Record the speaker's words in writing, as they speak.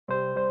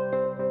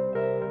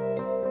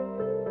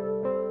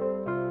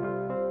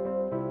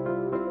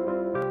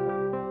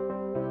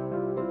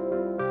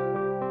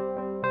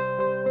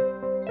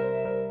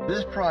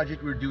This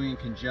project we're doing in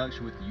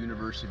conjunction with the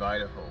University of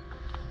Idaho.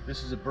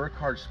 This is a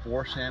Burkhardt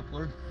spore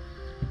sampler.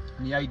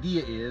 And the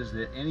idea is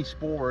that any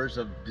spores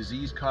of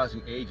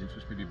disease-causing agents,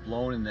 which may be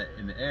blown in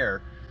the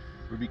air,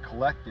 would be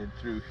collected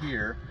through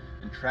here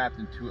and trapped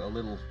into a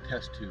little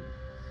test tube.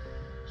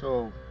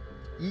 So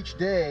each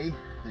day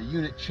the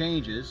unit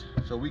changes,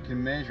 so we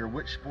can measure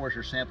which spores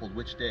are sampled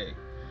which day.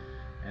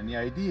 And the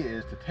idea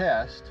is to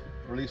test,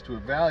 or at least to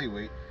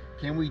evaluate,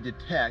 can we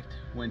detect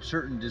when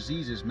certain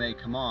diseases may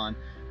come on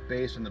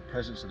based on the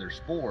presence of their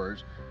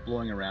spores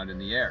blowing around in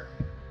the air.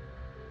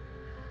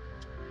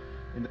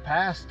 In the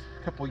past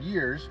couple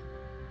years,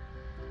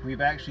 we've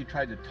actually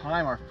tried to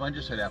time our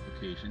fungicide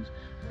applications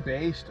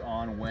based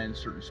on when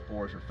certain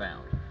spores are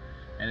found.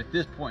 And at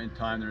this point in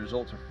time, the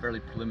results are fairly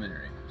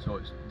preliminary, so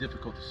it's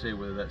difficult to say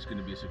whether that's going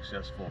to be a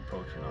successful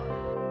approach or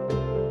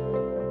not.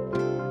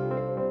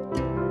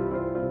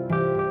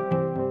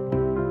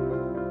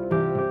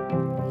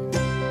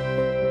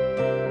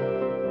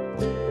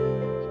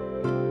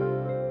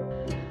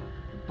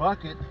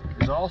 Bucket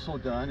is also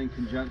done in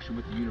conjunction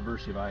with the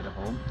University of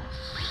Idaho,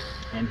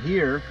 and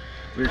here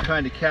we're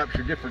trying to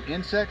capture different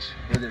insects,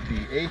 whether it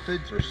be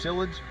aphids or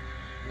psyllids,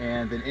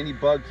 and then any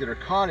bugs that are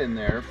caught in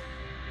there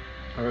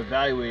are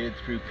evaluated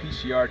through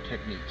PCR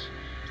techniques.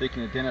 So they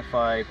can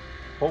identify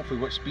hopefully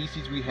what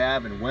species we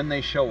have and when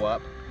they show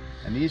up,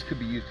 and these could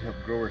be used to help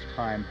growers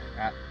time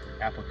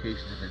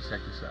applications of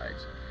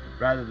insecticides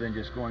rather than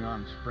just going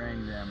on and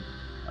spraying them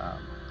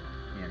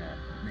in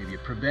maybe a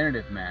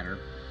preventative manner.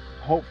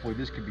 Hopefully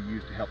this could be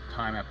used to help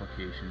time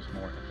applications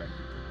more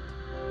effectively.